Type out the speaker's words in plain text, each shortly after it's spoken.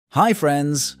Hi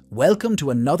friends, welcome to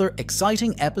another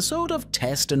exciting episode of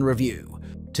Test and Review.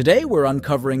 Today we're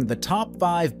uncovering the top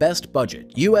 5 best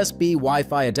budget USB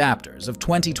Wi-Fi adapters of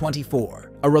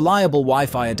 2024. A reliable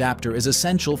Wi-Fi adapter is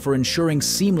essential for ensuring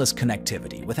seamless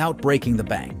connectivity without breaking the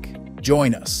bank.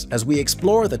 Join us as we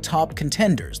explore the top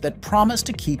contenders that promise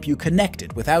to keep you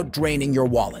connected without draining your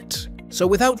wallet. So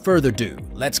without further ado,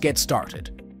 let's get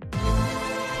started.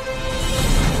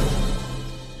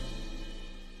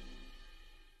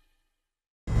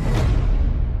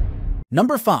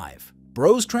 Number 5.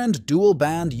 BroseTrend Dual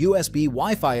Band USB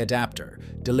Wi-Fi Adapter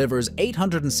delivers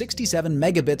 867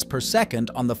 megabits per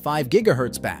second on the 5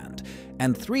 GHz band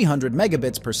and 300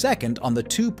 megabits per second on the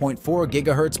 2.4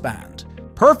 GHz band.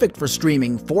 Perfect for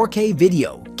streaming 4K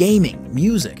video, gaming,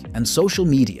 music, and social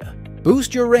media.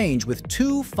 Boost your range with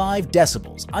two 5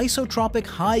 decibels isotropic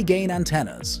high-gain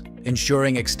antennas,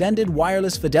 ensuring extended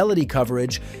wireless fidelity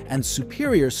coverage and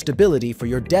superior stability for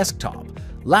your desktop,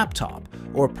 laptop,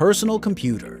 or personal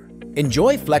computer.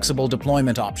 Enjoy flexible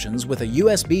deployment options with a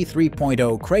USB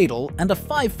 3.0 cradle and a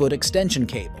 5-foot extension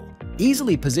cable.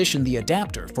 Easily position the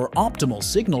adapter for optimal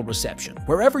signal reception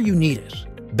wherever you need it.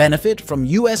 Benefit from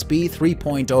USB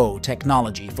 3.0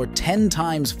 technology for 10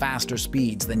 times faster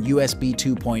speeds than USB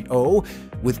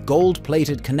 2.0 with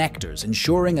gold-plated connectors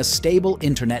ensuring a stable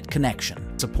internet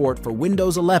connection. Support for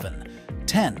Windows 11,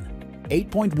 10,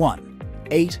 8.1,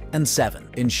 8, and 7.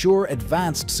 Ensure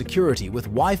advanced security with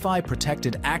Wi-Fi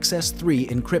Protected Access 3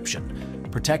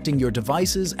 encryption, protecting your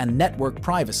devices and network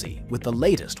privacy with the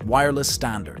latest wireless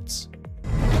standards.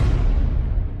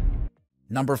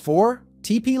 Number 4.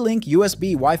 TP-Link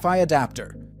USB Wi-Fi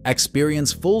Adapter.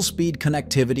 Experience full-speed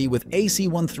connectivity with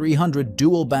AC1300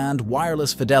 dual-band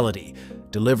wireless fidelity,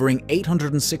 delivering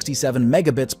 867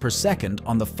 megabits per second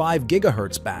on the 5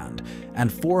 GHz band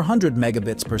and 400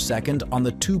 megabits per second on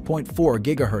the 2.4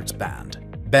 GHz band.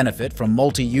 Benefit from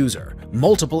multi-user,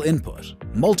 multiple input,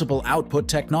 multiple output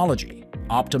technology,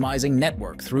 optimizing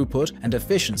network throughput and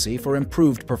efficiency for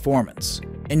improved performance.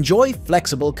 Enjoy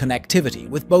flexible connectivity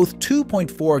with both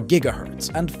 2.4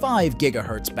 GHz and 5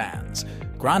 GHz bands,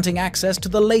 granting access to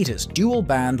the latest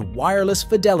dual-band wireless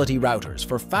fidelity routers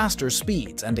for faster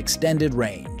speeds and extended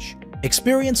range.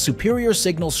 Experience superior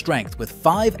signal strength with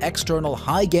 5 external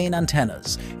high-gain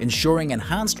antennas, ensuring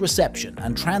enhanced reception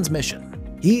and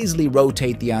transmission. Easily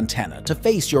rotate the antenna to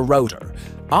face your router,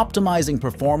 optimizing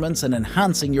performance and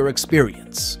enhancing your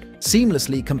experience.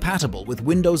 Seamlessly compatible with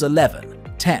Windows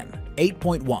 11, 10,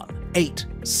 8.1, 8,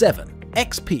 7,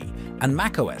 XP, and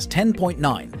macOS 10.9,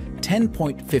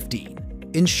 10.15.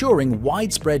 Ensuring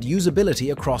widespread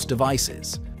usability across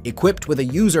devices. Equipped with a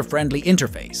user-friendly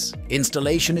interface,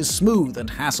 installation is smooth and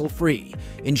hassle-free,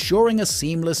 ensuring a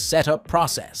seamless setup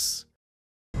process.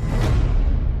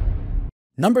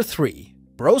 Number 3.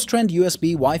 BroseTrend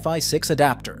USB Wi-Fi 6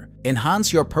 Adapter.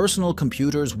 Enhance your personal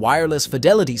computer's wireless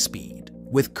fidelity speed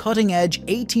with cutting-edge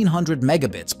 1800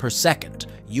 megabits per second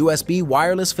USB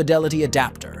wireless fidelity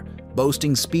adapter,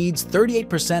 boasting speeds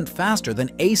 38% faster than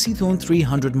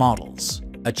AC1300 models.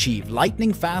 Achieve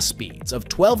lightning-fast speeds of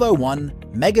 1201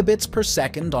 megabits per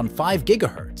second on 5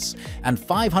 GHz and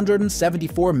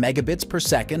 574 megabits per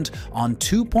second on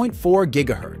 2.4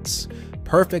 GHz.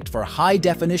 Perfect for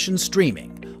high-definition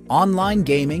streaming, online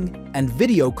gaming, and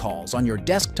video calls on your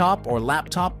desktop or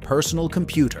laptop personal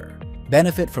computer.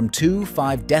 Benefit from two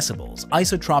 5 decibels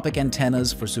isotropic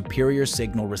antennas for superior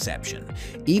signal reception,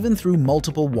 even through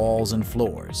multiple walls and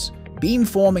floors.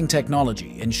 Beamforming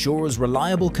technology ensures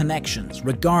reliable connections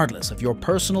regardless of your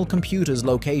personal computer's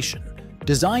location.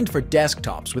 Designed for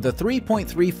desktops with a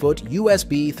 3.3-foot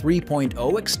USB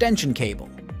 3.0 extension cable,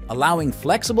 allowing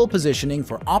flexible positioning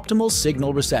for optimal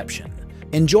signal reception.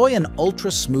 Enjoy an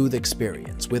ultra-smooth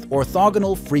experience with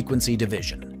orthogonal frequency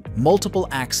division, multiple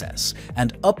access,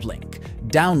 and uplink,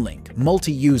 downlink,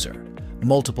 multi-user,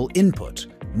 multiple input,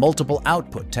 multiple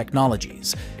output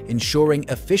technologies, ensuring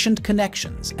efficient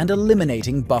connections and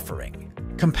eliminating buffering.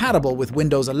 Compatible with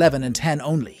Windows 11 and 10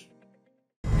 only.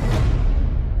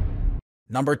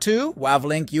 Number 2.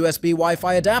 WavLink USB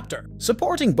Wi-Fi Adapter.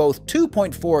 Supporting both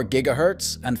 2.4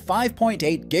 GHz and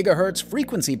 5.8 GHz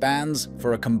frequency bands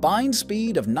for a combined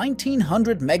speed of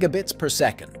 1900 megabits per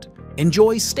second.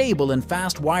 Enjoy stable and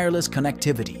fast wireless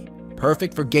connectivity.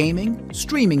 Perfect for gaming,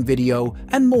 streaming video,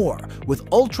 and more with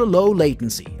ultra-low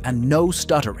latency and no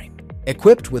stuttering.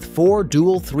 Equipped with 4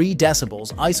 dual 3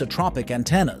 decibels isotropic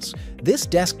antennas, this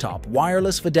desktop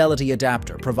wireless fidelity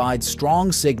adapter provides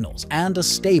strong signals and a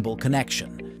stable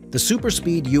connection. The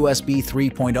SuperSpeed USB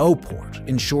 3.0 port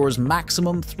ensures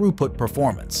maximum throughput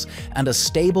performance and a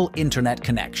stable internet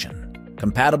connection.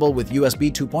 Compatible with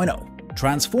USB 2.0,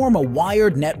 Transform a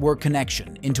wired network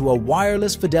connection into a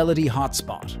wireless fidelity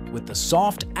hotspot with the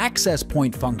soft access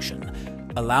point function,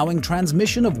 allowing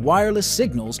transmission of wireless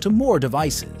signals to more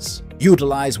devices.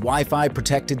 Utilize Wi-Fi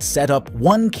protected setup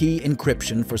one-key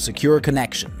encryption for secure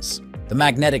connections. The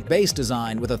magnetic base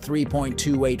design with a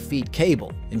 3.28 feet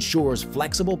cable ensures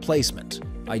flexible placement,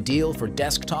 ideal for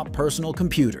desktop personal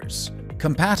computers.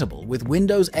 Compatible with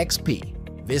Windows XP,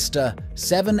 Vista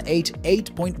 7, 8,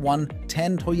 8.1,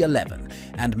 10.11,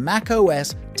 and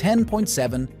macOS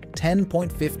 10.7,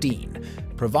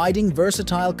 10.15, providing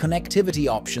versatile connectivity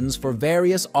options for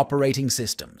various operating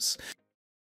systems.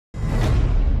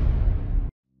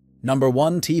 Number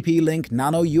 1. TP-Link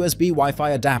Nano USB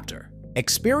Wi-Fi Adapter.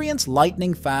 Experience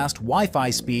lightning-fast Wi-Fi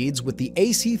speeds with the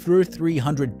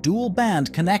AC300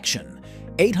 dual-band connection.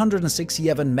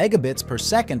 867 megabits per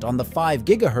second on the 5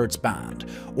 GHz band,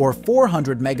 or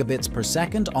 400 megabits per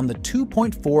second on the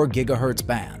 2.4 GHz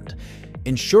band,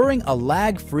 ensuring a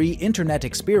lag-free internet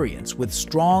experience with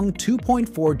strong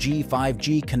 2.4G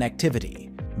 5G connectivity.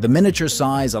 The miniature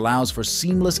size allows for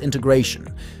seamless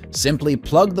integration. Simply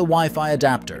plug the Wi-Fi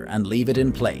adapter and leave it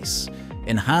in place,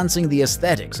 enhancing the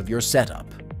aesthetics of your setup.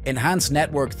 Enhance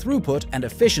network throughput and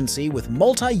efficiency with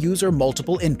multi-user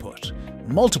multiple input,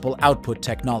 multiple output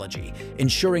technology,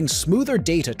 ensuring smoother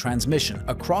data transmission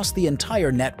across the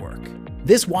entire network.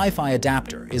 This Wi-Fi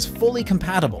adapter is fully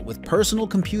compatible with personal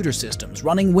computer systems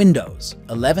running Windows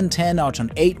 11.10 out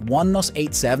on 8, Windows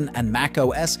 8.7 and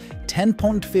macOS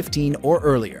 10.15 or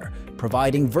earlier,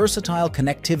 providing versatile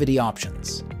connectivity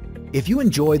options. If you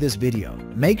enjoy this video,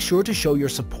 make sure to show your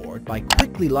support by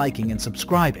quickly liking and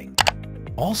subscribing.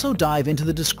 Also dive into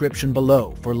the description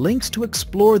below for links to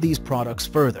explore these products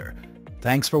further.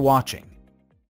 Thanks for watching.